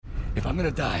I'm gonna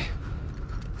die.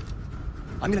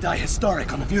 I'm gonna die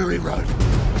historic on the Fury Road.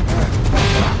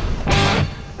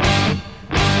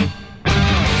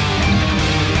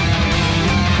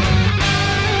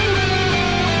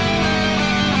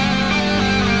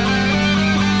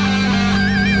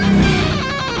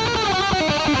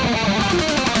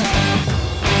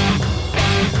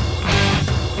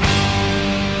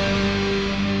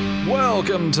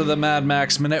 Welcome to the Mad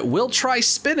Max Minute. We'll try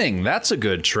spinning. That's a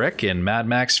good trick in Mad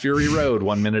Max Fury Road,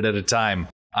 1 minute at a time.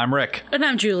 I'm Rick. And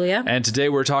I'm Julia. And today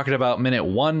we're talking about minute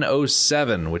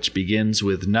 107, which begins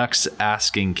with Nux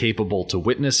asking Capable to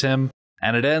witness him,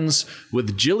 and it ends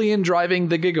with Jillian driving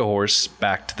the Gigahorse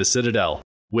back to the Citadel.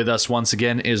 With us once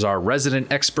again is our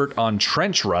resident expert on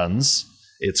trench runs.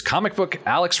 It's comic book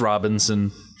Alex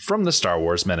Robinson from the Star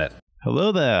Wars Minute.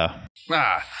 Hello there.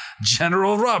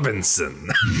 General Robinson.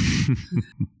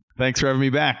 Thanks for having me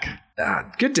back.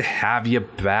 Good to have you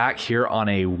back here on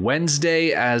a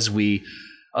Wednesday as we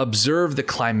observe the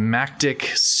climactic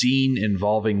scene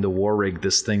involving the War Rig,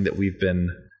 this thing that we've been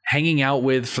hanging out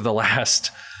with for the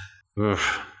last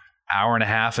hour and a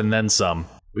half and then some.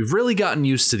 We've really gotten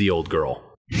used to the old girl.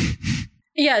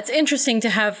 Yeah, it's interesting to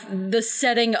have the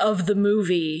setting of the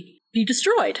movie be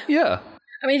destroyed. Yeah.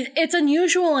 I mean, it's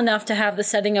unusual enough to have the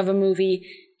setting of a movie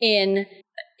in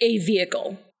a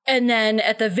vehicle. And then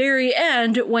at the very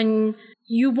end, when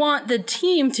you want the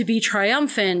team to be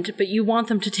triumphant, but you want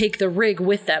them to take the rig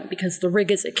with them because the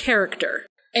rig is a character.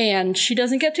 And she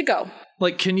doesn't get to go.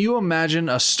 Like, can you imagine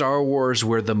a Star Wars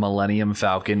where the Millennium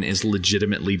Falcon is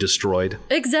legitimately destroyed?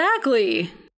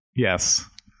 Exactly. Yes.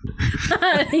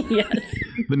 Yes.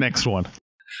 The next one.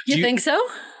 You think so?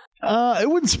 It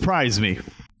wouldn't surprise me.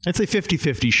 I'd say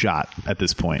 50-50 shot at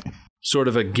this point. Sort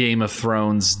of a Game of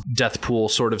Thrones death pool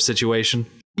sort of situation?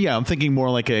 Yeah, I'm thinking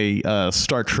more like a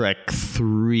Star Trek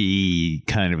 3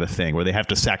 kind of a thing where they have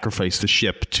to sacrifice the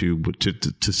ship to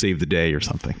save the day or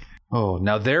something. Oh,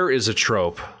 now there is a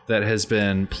trope that has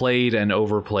been played and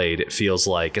overplayed, it feels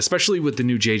like, especially with the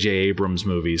new J.J. Abrams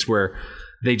movies, where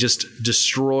they just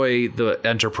destroy the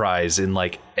Enterprise in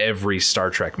like every Star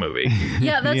Trek movie.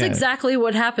 Yeah, that's exactly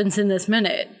what happens in this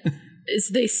minute.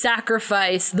 Is they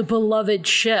sacrifice the beloved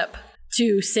ship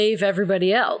to save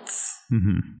everybody else.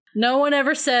 Mm-hmm. No one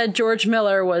ever said George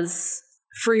Miller was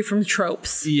free from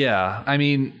tropes. Yeah, I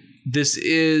mean, this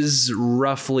is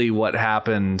roughly what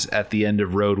happened at the end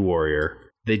of Road Warrior.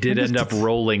 They did end up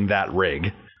rolling that rig.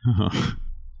 Uh-huh.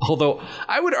 Although,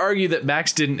 I would argue that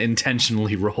Max didn't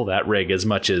intentionally roll that rig as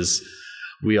much as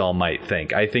we all might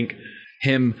think. I think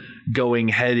him going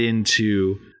head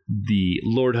into the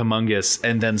Lord Humongous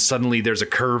and then suddenly there's a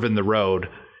curve in the road.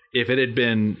 If it had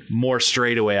been more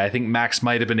straightaway, I think Max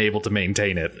might have been able to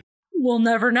maintain it. We'll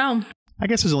never know. I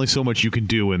guess there's only so much you can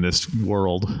do in this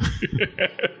world.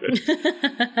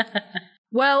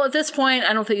 Well, at this point,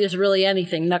 I don't think there's really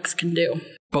anything Nux can do.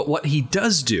 But what he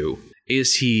does do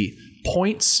is he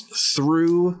points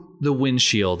through the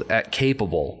windshield at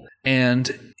Capable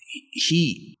and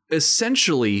he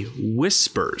essentially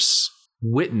whispers,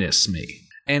 "Witness me."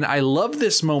 And I love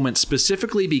this moment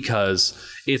specifically because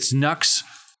it's Nux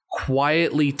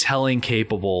quietly telling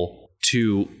Capable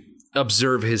to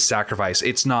observe his sacrifice.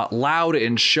 It's not loud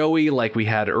and showy like we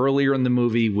had earlier in the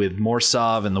movie with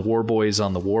Morsov and the War Boys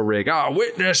on the War Rig.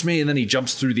 Witness me! And then he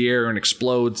jumps through the air and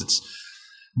explodes. It's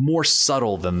more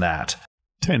subtle than that.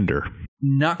 Tender.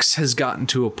 Nux has gotten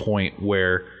to a point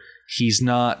where he's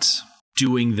not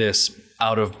doing this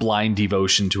out of blind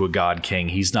devotion to a god king.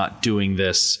 He's not doing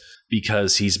this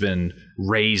because he's been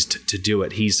raised to do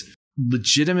it. He's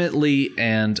legitimately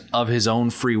and of his own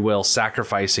free will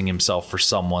sacrificing himself for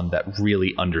someone that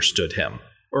really understood him,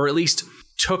 or at least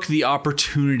took the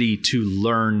opportunity to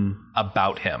learn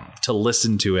about him, to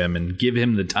listen to him and give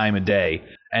him the time of day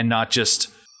and not just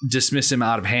dismiss him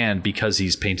out of hand because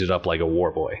he's painted up like a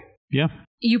war boy. Yeah.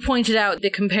 You pointed out the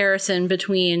comparison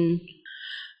between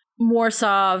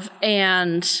Morsov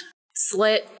and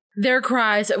Slit. Their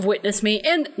cries of "witness me,"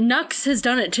 and Nux has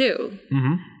done it too.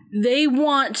 Mm-hmm. They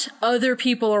want other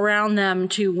people around them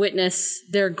to witness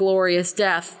their glorious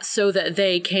death so that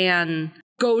they can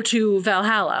go to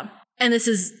Valhalla. And this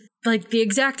is like the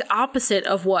exact opposite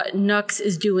of what Nux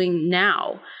is doing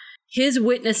now. His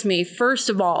 "witness me," first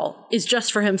of all, is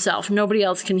just for himself. Nobody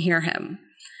else can hear him.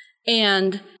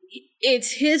 And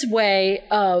it's his way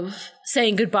of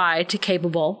saying goodbye to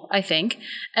Capable, I think.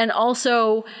 And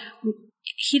also,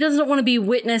 he doesn't want to be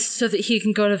witnessed so that he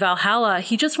can go to Valhalla.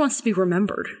 He just wants to be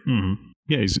remembered. Mm-hmm.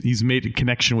 Yeah, he's made a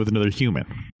connection with another human.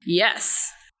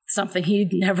 Yes, something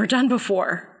he'd never done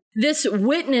before. This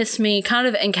 "witness me" kind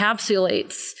of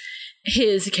encapsulates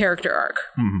his character arc.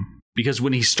 Mm-hmm. Because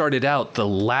when he started out, the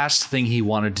last thing he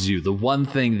wanted to do, the one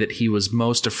thing that he was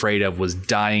most afraid of, was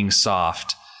dying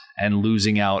soft and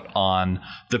losing out on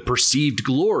the perceived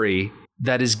glory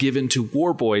that is given to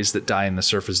war boys that die in the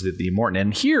surface of the Immortan.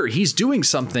 And here he's doing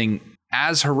something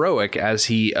as heroic as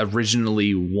he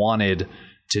originally wanted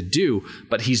to do,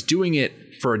 but he's doing it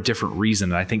for a different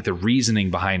reason. And I think the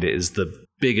reasoning behind it is the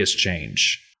biggest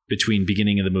change between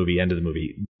beginning of the movie, end of the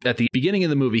movie. At the beginning of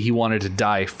the movie, he wanted to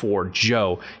die for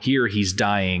Joe. Here he's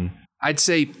dying, I'd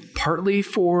say, partly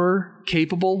for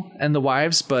Capable and the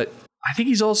wives, but I think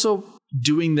he's also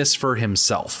doing this for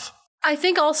himself. I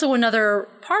think also another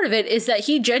part of it is that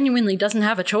he genuinely doesn't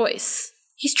have a choice.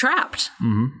 He's trapped.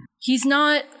 Mm-hmm. He's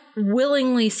not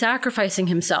willingly sacrificing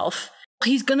himself.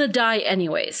 He's gonna die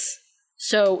anyways.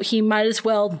 So he might as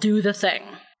well do the thing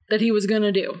that he was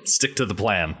gonna do. Stick to the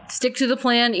plan. Stick to the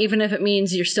plan, even if it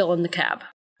means you're still in the cab.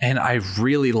 And I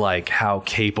really like how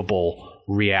Capable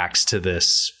reacts to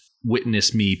this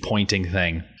witness me pointing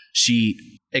thing.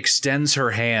 She extends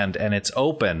her hand and it's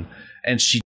open, and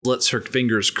she lets her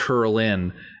fingers curl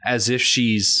in as if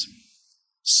she's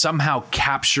somehow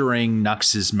capturing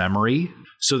Nux's memory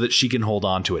so that she can hold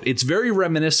on to it. It's very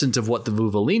reminiscent of what the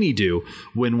Vuvolini do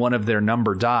when one of their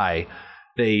number die.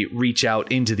 They reach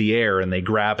out into the air and they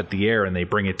grab at the air and they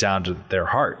bring it down to their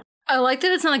heart. I like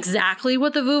that it's not exactly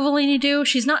what the Vuvolini do.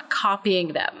 She's not copying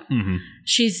them. Mm-hmm.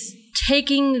 She's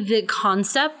taking the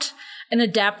concept and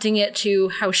adapting it to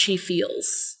how she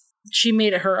feels. She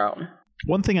made it her own.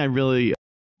 One thing I really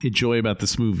enjoy about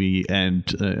this movie, and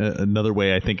another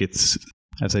way I think it's,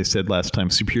 as I said last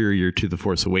time, superior to The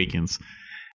Force Awakens,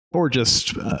 or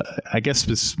just, I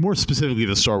guess, more specifically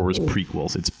the Star Wars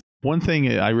prequels. It's one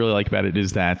thing I really like about it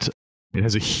is that it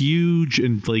has a huge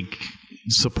and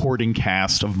supporting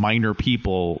cast of minor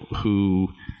people who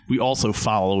we also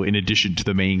follow in addition to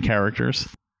the main characters.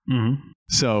 Mm-hmm.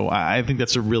 So I think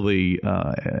that's a really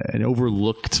an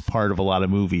overlooked part of a lot of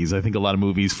movies. I think a lot of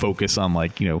movies focus on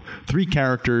 3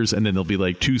 characters and then there'll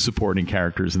be 2 supporting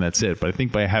characters and that's it. But I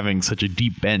think by having such a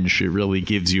deep bench, it really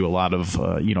gives you a lot of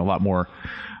a lot more.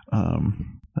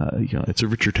 It's a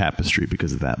richer tapestry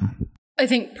because of that. I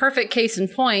think perfect case in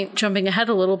point, jumping ahead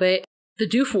a little bit, the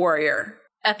Doof Warrior.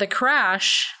 At the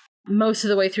crash, most of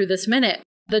the way through this minute,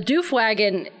 the Doof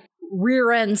wagon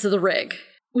rear ends the rig,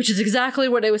 which is exactly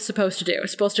what it was supposed to do. It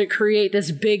was supposed to create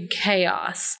this big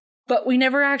chaos. But we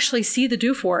never actually see the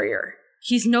Doof Warrior.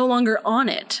 He's no longer on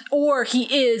it. Or he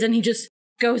is, and he just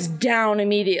goes down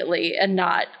immediately and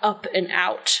not up and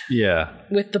out. Yeah.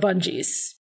 With the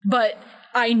bungees. But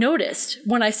I noticed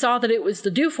when I saw that it was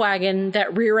the Doof wagon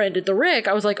that rear-ended the rig,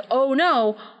 I was like, oh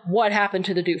no, what happened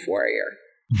to the Doof Warrior?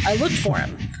 I looked for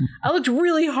him. I looked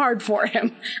really hard for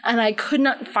him, and I could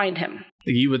not find him.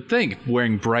 You would think,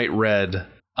 wearing bright red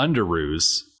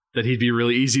underoos, that he'd be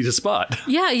really easy to spot.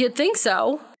 Yeah, you'd think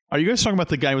so. Are you guys talking about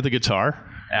the guy with the guitar?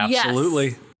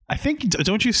 Absolutely. Yes. I think,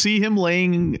 don't you see him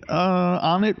laying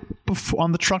on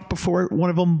the truck before one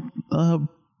of them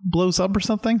blows up or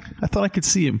something? I thought I could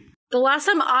see him. The last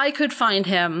time I could find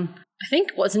him, I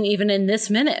think wasn't even in this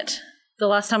minute. The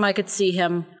last time I could see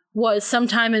him was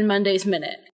sometime in Monday's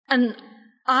Minute. And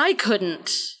I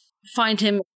couldn't find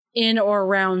him in or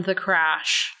around the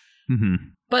crash. Mm-hmm.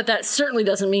 But that certainly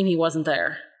doesn't mean he wasn't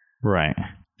there. Right.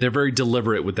 They're very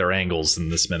deliberate with their angles in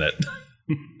this minute.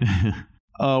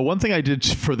 One thing I did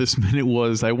for this minute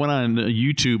was I went on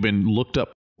YouTube and looked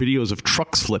up videos of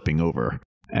trucks flipping over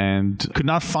and could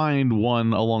not find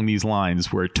one along these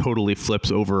lines where it totally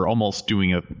flips over, almost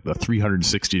doing a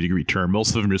 360-degree turn.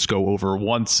 Most of them just go over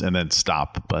once and then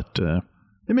stop, but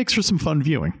it makes for some fun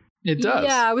viewing. It does.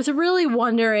 Yeah, I was really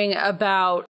wondering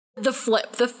about the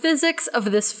flip, the physics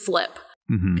of this flip.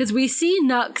 Because we see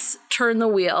Nux turn the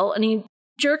wheel and he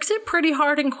jerks it pretty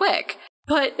hard and quick.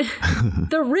 But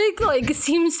the rig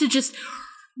seems to just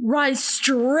rise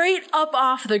straight up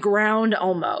off the ground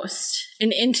almost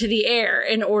and into the air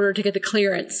in order to get the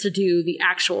clearance to do the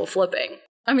actual flipping.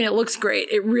 I mean, it looks great.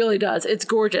 It really does. It's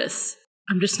gorgeous.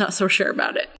 I'm just not so sure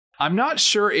about it. I'm not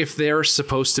sure if they're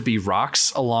supposed to be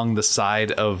rocks along the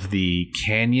side of the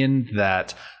canyon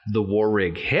that the war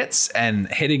rig hits, and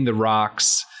hitting the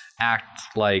rocks act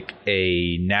like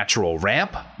a natural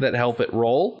ramp that help it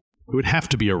roll. It would have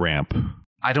to be a ramp.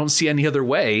 I don't see any other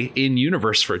way in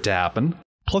universe for it to happen.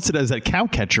 Plus, it has that cow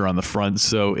catcher on the front,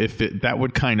 so if it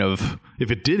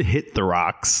did hit the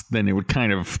rocks, then it would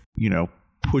kind of,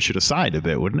 push it aside a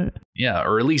bit, wouldn't it? Yeah,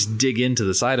 or at least dig into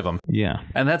the side of them. Yeah.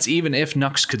 And that's even if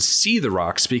Nux could see the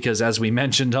rocks, because as we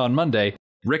mentioned on Monday,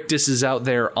 Rictus is out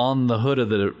there on the hood of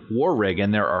the war rig,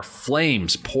 and there are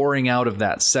flames pouring out of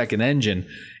that second engine.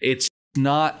 It's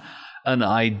not an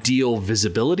ideal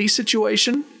visibility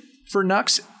situation For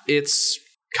Nux, it's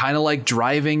kind of like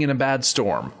driving in a bad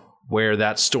storm, where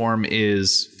that storm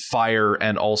is fire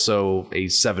and also a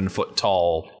 7-foot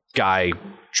tall guy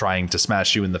trying to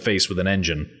smash you in the face with an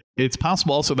engine. It's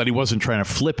possible also that he wasn't trying to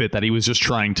flip it, that he was just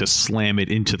trying to slam it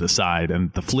into the side,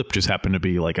 and the flip just happened to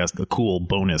be like a cool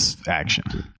bonus action.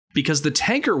 Because the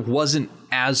tanker wasn't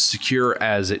as secure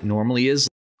as it normally is.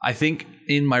 I think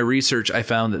in my research, I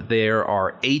found that there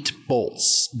are 8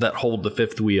 bolts that hold the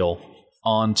fifth wheel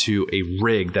onto a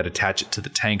rig that attach it to the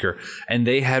tanker, and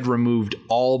they had removed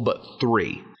all but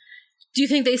 3. Do you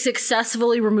think they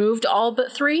successfully removed all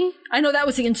but 3? I know that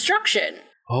was the instruction.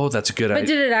 Oh, that's a good idea. But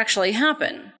did it actually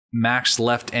happen? Max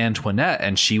left Antoinette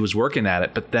and she was working at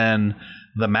it, but then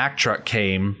the Mack truck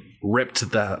came,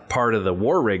 ripped the part of the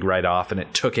war rig right off, and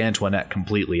it took Antoinette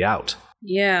completely out.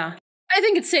 Yeah. I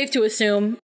think it's safe to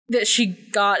assume that she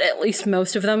got at least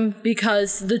most of them,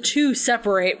 because the 2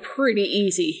 separate pretty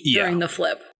easy during the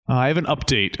flip. I have an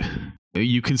update.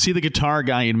 You can see the guitar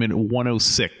guy in minute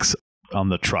 106 on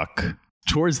the truck.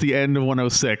 Towards the end of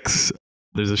 106,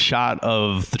 there's a shot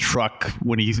of the truck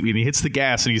when he hits the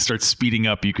gas and he starts speeding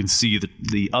up. You can see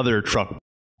the other truck.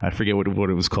 I forget what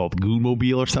it was called, the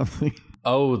Goonmobile or something.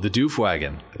 Oh, the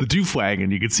Doofwagon. The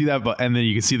Doofwagon. You can see that, and then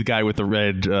you can see the guy with the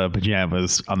red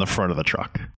pajamas on the front of the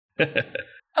truck.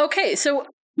 Okay, so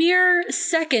mere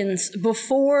seconds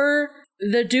before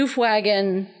the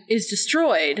Doofwagon is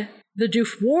destroyed, the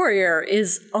Doof Warrior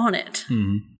is on it.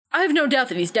 Mm-hmm. I have no doubt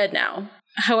that he's dead now.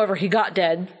 However, he got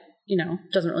dead.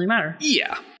 Doesn't really matter.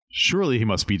 Yeah. Surely he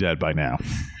must be dead by now.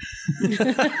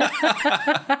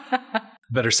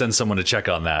 Better send someone to check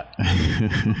on that.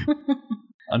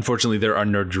 Unfortunately, there are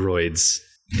no droids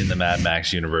in the Mad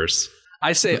Max universe.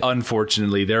 I say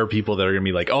unfortunately, there are people that are going to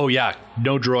be like, oh yeah,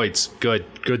 no droids.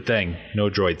 Good thing. No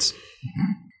droids.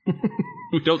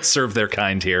 We don't serve their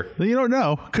kind here. You don't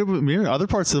know. Other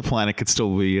parts of the planet could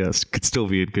still be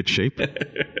in good shape.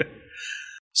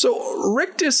 So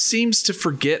Rictus seems to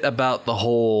forget about the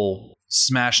whole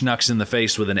smash Nux in the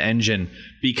face with an engine,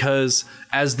 because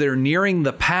as they're nearing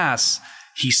the pass,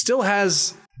 he still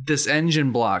has this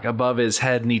engine block above his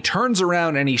head, and he turns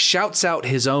around and he shouts out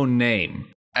his own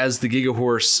name as the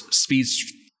Gigahorse speeds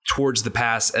towards the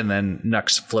pass, and then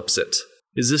Nux flips it.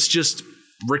 Is this just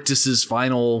Rictus's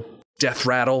final death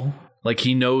rattle? Like,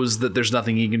 he knows that there's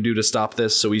nothing he can do to stop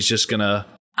this, so he's just gonna...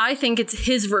 I think it's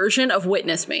his version of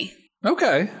Witness Me.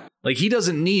 Okay. Like, he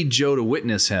doesn't need Joe to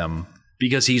witness him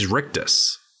because he's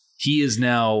Rictus. He is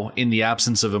now, in the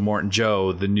absence of Immortan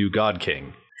Joe, the new God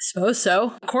King. I suppose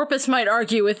so. Corpus might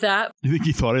argue with that. You think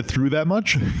he thought it through that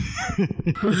much?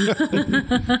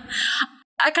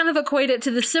 I kind of equate it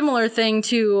to the similar thing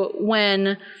to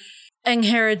when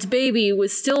Angharad baby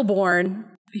was stillborn.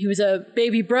 He was a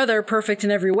baby brother, perfect in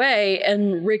every way,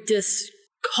 and Rictus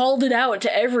called it out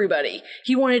to everybody.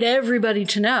 He wanted everybody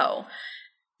to know.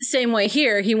 Same way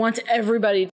here, he wants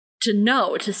everybody to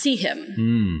know, to see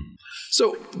him.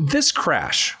 So this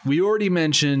crash, we already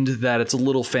mentioned that it's a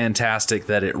little fantastic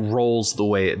that it rolls the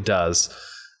way it does.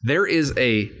 There is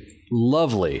a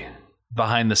lovely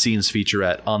behind-the-scenes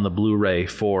featurette on the Blu-ray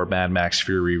for Mad Max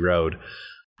Fury Road.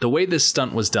 The way this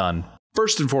stunt was done,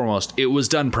 first and foremost, it was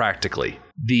done practically.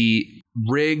 The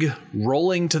rig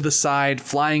rolling to the side,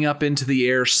 flying up into the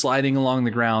air, sliding along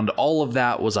the ground, all of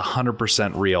that was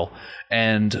 100% real.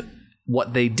 And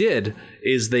what they did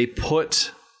is they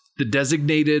put the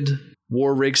designated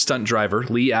war rig stunt driver,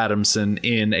 Lee Adamson,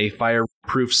 in a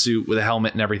fireproof suit with a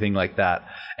helmet and everything like that.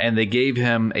 And they gave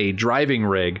him a driving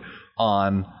rig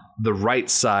on the right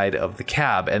side of the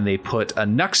cab, and they put a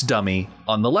Nux dummy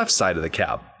on the left side of the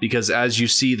cab. Because as you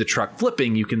see the truck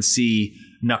flipping, you can see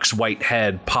Nux' white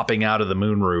head popping out of the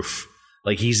moonroof.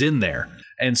 Like, he's in there.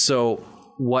 And so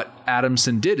what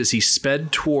Adamson did is he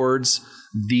sped towards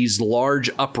these large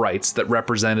uprights that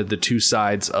represented the 2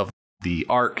 sides of the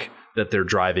arc that they're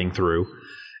driving through.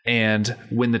 And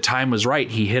when the time was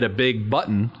right, he hit a big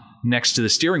button next to the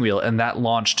steering wheel, and that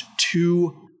launched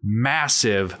 2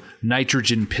 massive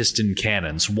nitrogen piston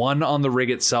cannons, one on the rig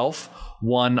itself,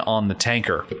 one on the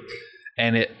tanker.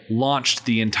 And it launched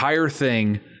the entire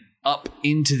thing up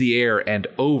into the air and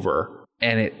over,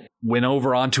 and it went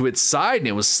over onto its side, and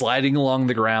it was sliding along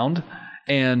the ground.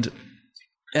 And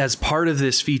as part of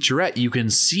this featurette, you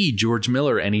can see George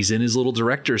Miller, and he's in his little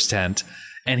director's tent,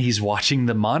 and he's watching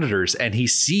the monitors, and he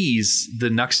sees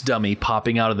the Nux dummy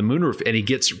popping out of the moonroof, and he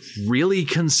gets really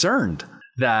concerned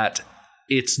that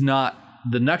it's not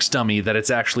the Nux dummy, that it's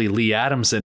actually Lee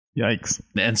Adamson. Yikes.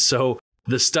 And so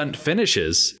the stunt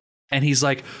finishes, and he's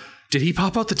like, did he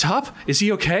pop out the top? Is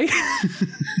he okay?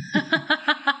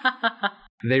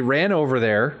 They ran over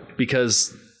there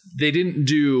because they didn't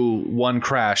do one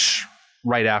crash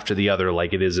right after the other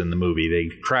like it is in the movie.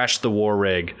 They crashed the war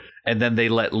rig, and then they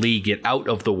let Lee get out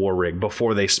of the war rig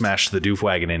before they smashed the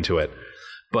Doofwagon into it.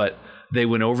 But they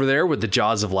went over there with the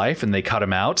jaws of life, and they cut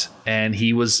him out, and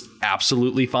he was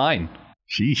absolutely fine.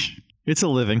 Sheesh. It's a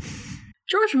living.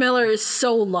 George Miller is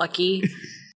so lucky.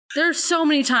 There's so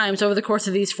many times over the course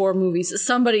of these 4 movies that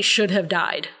somebody should have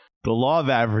died. The law of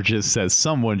averages says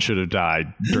someone should have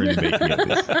died during the making of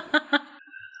this.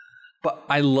 But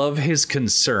I love his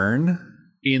concern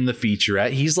in the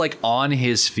featurette. He's like on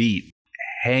his feet,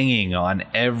 hanging on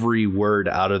every word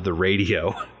out of the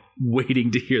radio, waiting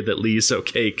to hear that Lee is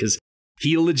okay, because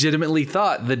he legitimately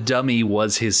thought the dummy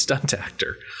was his stunt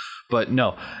actor. But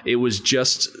no, it was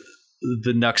just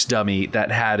the Nux dummy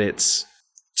that had its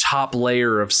top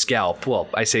layer of scalp. Well,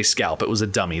 I say scalp, it was a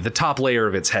dummy. The top layer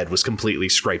of its head was completely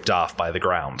scraped off by the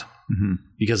ground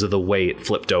because of the way it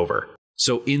flipped over.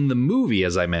 So in the movie,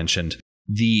 as I mentioned,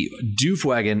 the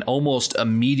Doofwagon almost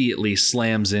immediately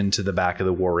slams into the back of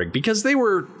the war rig because they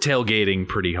were tailgating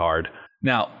pretty hard.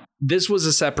 Now, this was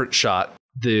a separate shot.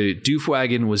 The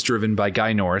Doofwagon was driven by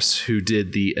Guy Norris, who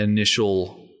did the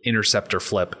initial interceptor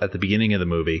flip at the beginning of the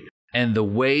movie. And the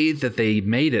way that they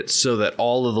made it so that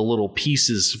all of the little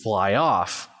pieces fly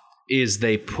off is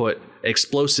they put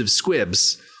explosive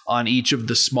squibs on each of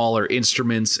the smaller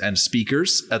instruments and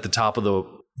speakers at the top of the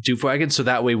Doofwagon. So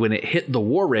that way, when it hit the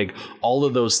war rig, all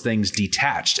of those things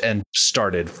detached and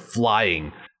started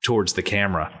flying towards the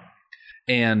camera.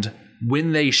 And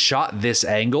when they shot this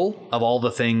angle of all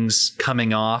the things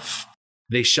coming off,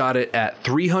 they shot it at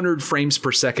 300 frames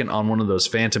per second on one of those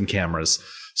Phantom cameras.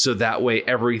 So that way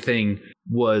everything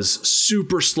was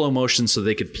super slow motion so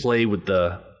they could play with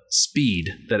the speed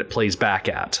that it plays back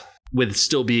at, with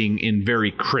still being in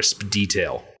very crisp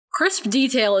detail. Crisp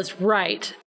detail is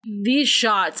right. These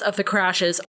shots of the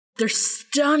crashes, they're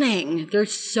stunning. They're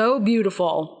so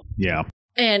beautiful. Yeah.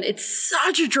 And it's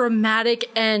such a dramatic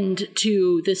end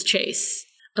to this chase.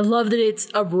 I love that it's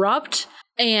abrupt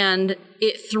and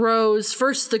it throws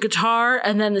first the guitar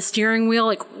and then the steering wheel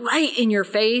like right in your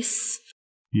face.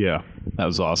 Yeah, that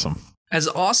was awesome. As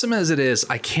awesome as it is,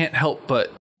 I can't help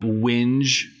but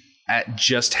whinge at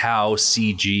just how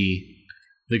CG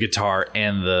the guitar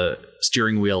and the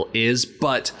steering wheel is,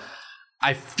 but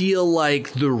I feel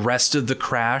like the rest of the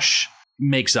crash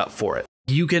makes up for it.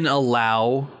 You can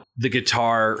allow the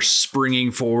guitar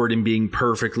springing forward and being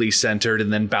perfectly centered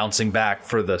and then bouncing back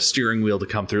for the steering wheel to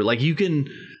come through. Like, you can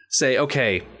say,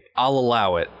 okay, I'll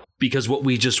allow it because what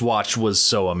we just watched was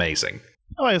so amazing.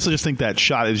 I also just think that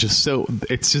shot is just so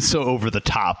over the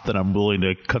top that I'm willing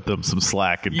to cut them some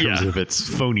slack in terms of its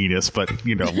phoniness. But,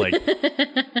 you know, like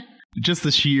just the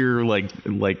sheer, like,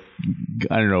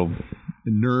 I don't know,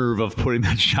 nerve of putting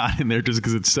that shot in there just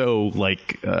because it's so,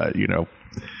 like, you know,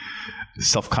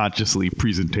 self-consciously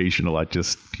presentational.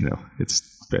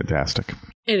 It's fantastic.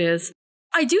 It is.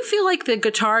 I do feel like the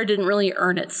guitar didn't really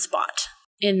earn its spot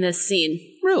in this scene.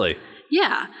 Really?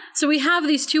 Yeah. So we have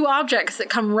these 2 objects that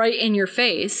come right in your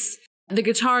face, the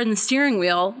guitar and the steering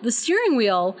wheel. The steering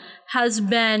wheel has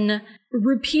been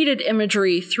repeated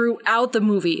imagery throughout the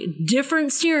movie.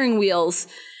 Different steering wheels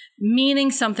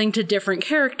meaning something to different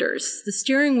characters. The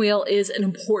steering wheel is an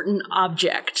important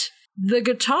object. The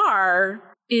guitar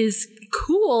is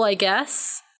cool, I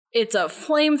guess. It's a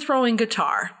flame-throwing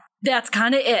guitar. That's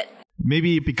kind of it.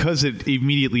 Maybe because it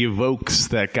immediately evokes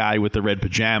that guy with the red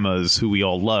pajamas who we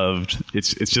all loved.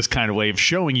 It's just kind of a way of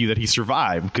showing you that he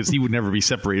survived because he would never be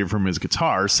separated from his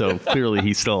guitar. So clearly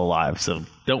he's still alive. So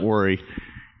don't worry.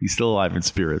 He's still alive in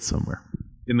spirit somewhere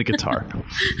in the guitar.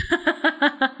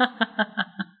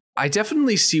 I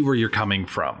definitely see where you're coming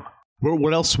from.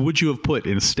 What else would you have put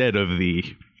instead of the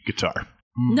guitar?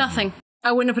 Nothing.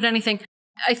 I wouldn't have put anything.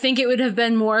 I think it would have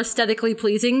been more aesthetically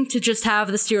pleasing to just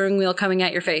have the steering wheel coming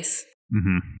at your face.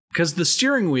 Because the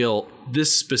steering wheel,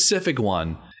 this specific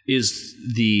one, is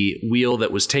the wheel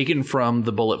that was taken from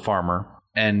the Bullet Farmer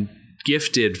and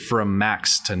gifted from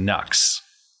Max to Nux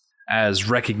as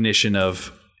recognition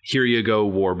of, here you go,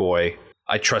 war boy,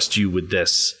 I trust you with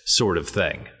this sort of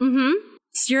thing.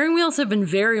 Steering wheels have been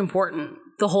very important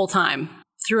the whole time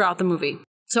throughout the movie.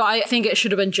 So I think it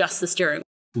should have been just the steering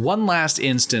wheel. One last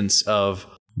instance of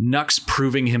Nux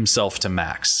proving himself to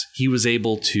Max. He was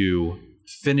able to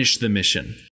finish the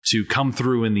mission, to come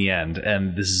through in the end,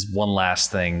 and this is one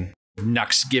last thing.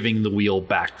 Nux giving the wheel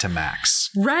back to Max.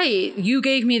 Right. You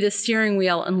gave me the steering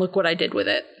wheel, and look what I did with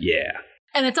it. Yeah.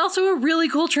 And it's also a really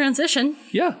cool transition.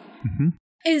 Yeah.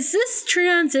 Is this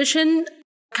transition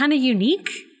kind of unique?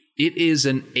 It is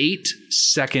an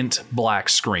 8-second black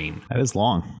screen. That is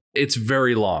long. It's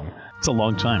very long. It's a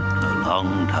long time. A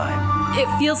long time.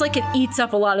 It feels like it eats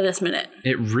up a lot of this minute.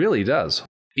 It really does.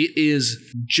 It is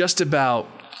just about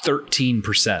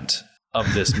 13%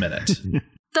 of this minute.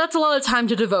 That's a lot of time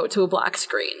to devote to a black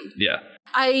screen. Yeah.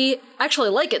 I actually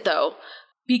like it, though,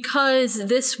 because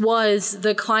this was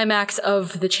the climax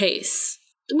of the chase.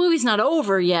 The movie's not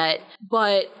over yet,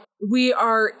 but we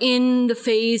are in the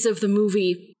phase of the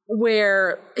movie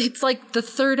where it's like the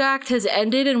third act has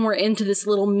ended and we're into this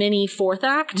little mini fourth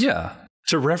act. Yeah.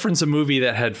 To reference a movie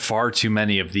that had far too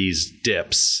many of these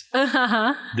dips,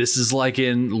 this is like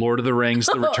in Lord of the Rings,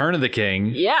 The Return of the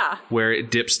King, Yeah. where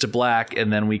it dips to black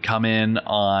and then we come in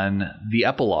on the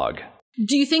epilogue.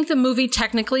 Do you think the movie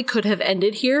technically could have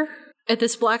ended here at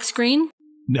this black screen?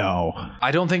 No.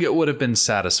 I don't think it would have been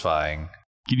satisfying.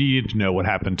 You needed to know what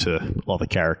happened to all the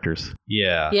characters.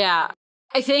 Yeah. Yeah.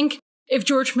 I think if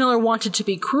George Miller wanted to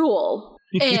be cruel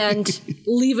and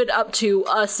leave it up to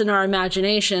us and our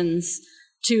imaginations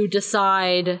to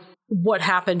decide what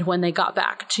happened when they got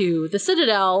back to the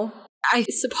Citadel, I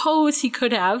suppose he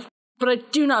could have, but I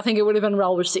do not think it would have been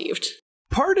well received.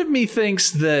 Part of me thinks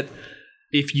that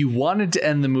if you wanted to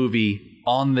end the movie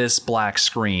on this black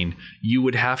screen, you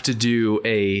would have to do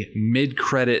a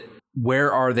mid-credit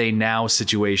where are they now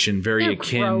situation, very They're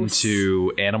akin gross.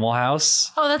 to Animal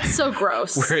House, Oh, that's so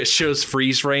gross. where it shows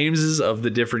freeze frames of the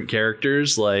different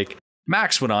characters. Like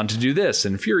Max went on to do this,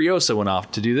 and Furiosa went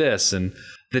off to do this, and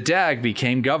the Dag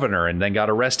became governor and then got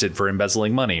arrested for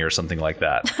embezzling money or something like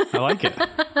that. I like it.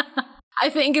 I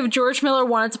think if George Miller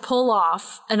wanted to pull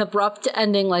off an abrupt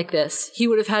ending like this, he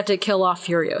would have had to kill off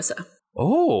Furiosa.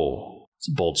 Oh, it's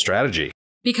a bold strategy.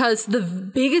 Because the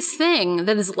biggest thing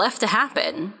that is left to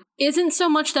happen isn't so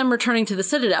much them returning to the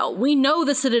Citadel. We know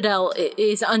the Citadel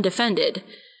is undefended.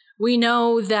 We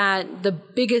know that the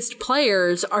biggest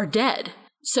players are dead.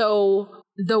 So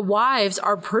the wives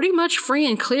are pretty much free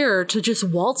and clear to just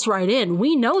waltz right in.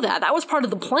 We know that. That was part of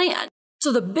the plan.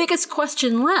 So the biggest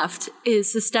question left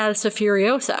is the status of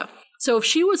Furiosa. So if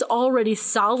she was already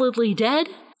solidly dead,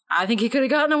 I think he could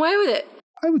have gotten away with it.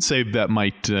 I would say that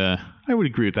might. I would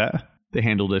agree with that. They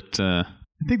handled it.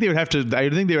 I think they would have to. I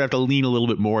think they would have to lean a little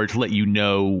bit more to let you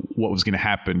know what was going to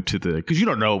happen to the. Because you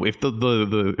don't know if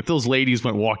if those ladies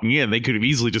went walking in, they could have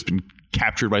easily just been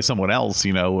captured by someone else.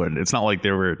 You know, and it's not like they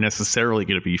were necessarily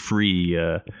going to be free.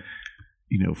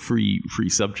 Free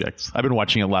subjects. I've been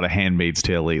watching a lot of Handmaid's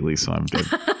Tale lately, so I'm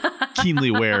keenly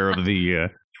aware of the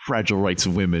fragile rights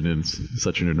of women in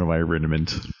such an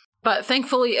environment. But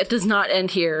thankfully, it does not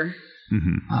end here.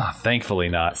 Thankfully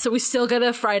not. So we still get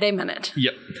a Friday minute.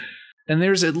 Yep. And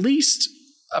there's at least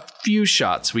a few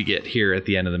shots we get here at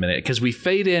the end of the minute, because we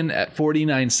fade in at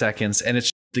 49 seconds and it's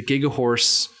the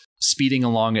Gigahorse speeding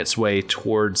along its way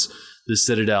towards the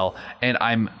Citadel. And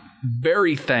I'm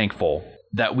very thankful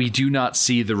that we do not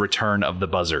see the return of the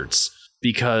buzzards,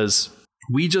 because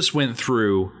we just went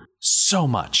through so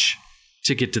much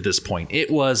to get to this point.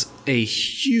 It was a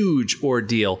huge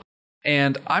ordeal.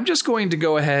 And I'm just going to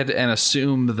go ahead and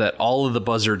assume that all of the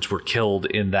buzzards were killed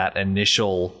in that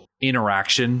initial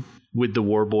interaction with the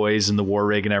war boys and the war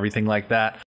rig and everything like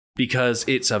that, because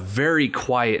it's a very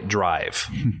quiet drive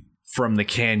from the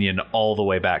canyon all the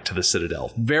way back to the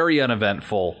Citadel. Very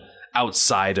uneventful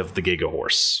outside of the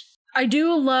Gigahorse. I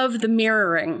do love the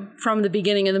mirroring from the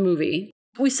beginning of the movie.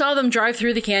 We saw them drive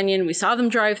through the canyon, we saw them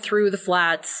drive through the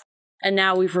flats, and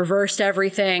now we've reversed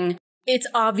everything. It's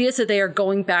obvious that they are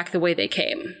going back the way they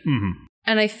came. Mm-hmm.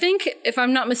 And I think, if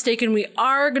I'm not mistaken, we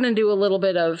are going to do a little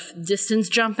bit of distance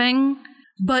jumping,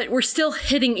 but we're still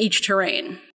hitting each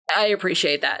terrain. I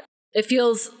appreciate that. It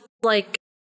feels like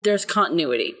there's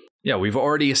continuity. Yeah, we've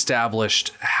already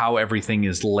established how everything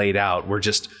is laid out. We're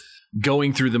just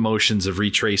going through the motions of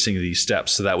retracing these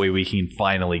steps so that way we can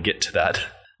finally get to that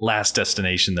last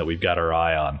destination that we've got our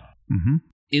eye on. Mm-hmm.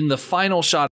 In the final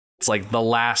shot, it's like the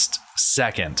last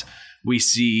second, we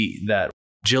see that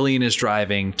Jillian is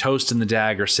driving, Toast and the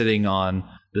Dag are sitting on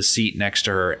the seat next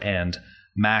to her, and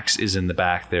Max is in the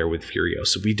back there with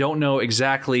Furiosa. We don't know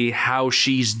exactly how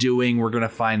she's doing. We're going to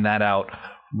find that out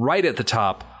right at the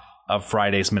top of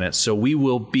Friday's Minute. So we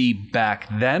will be back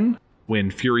then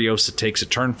when Furiosa takes a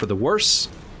turn for the worse.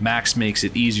 Max makes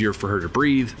it easier for her to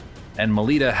breathe, and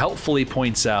Melita helpfully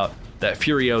points out that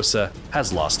Furiosa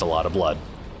has lost a lot of blood.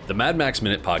 The Mad Max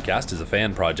Minute podcast is a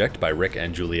fan project by Rick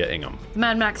and Julia Ingham. The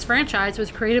Mad Max franchise was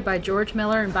created by George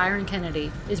Miller and Byron Kennedy,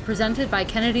 is presented by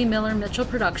Kennedy Miller Mitchell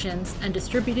Productions, and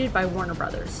distributed by Warner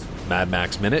Brothers. Mad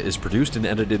Max Minute is produced and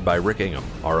edited by Rick Ingham.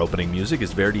 Our opening music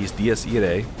is Verdi's Dies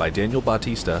Irae by Daniel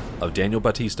Bautista of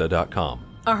danielbautista.com.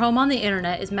 Our home on the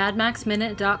internet is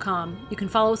madmaxminute.com. You can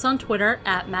follow us on Twitter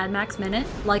at madmaxminute,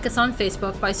 like us on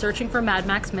Facebook by searching for Mad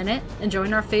Max Minute, and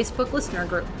join our Facebook listener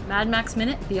group, Mad Max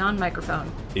Minute Beyond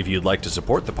Microphone. If you'd like to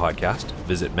support the podcast,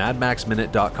 visit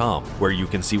madmaxminute.com, where you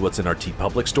can see what's in our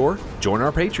TeePublic store, join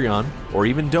our Patreon, or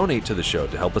even donate to the show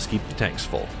to help us keep the tanks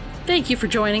full. Thank you for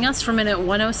joining us for Minute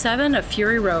 107 of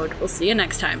Fury Road. We'll see you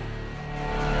next time.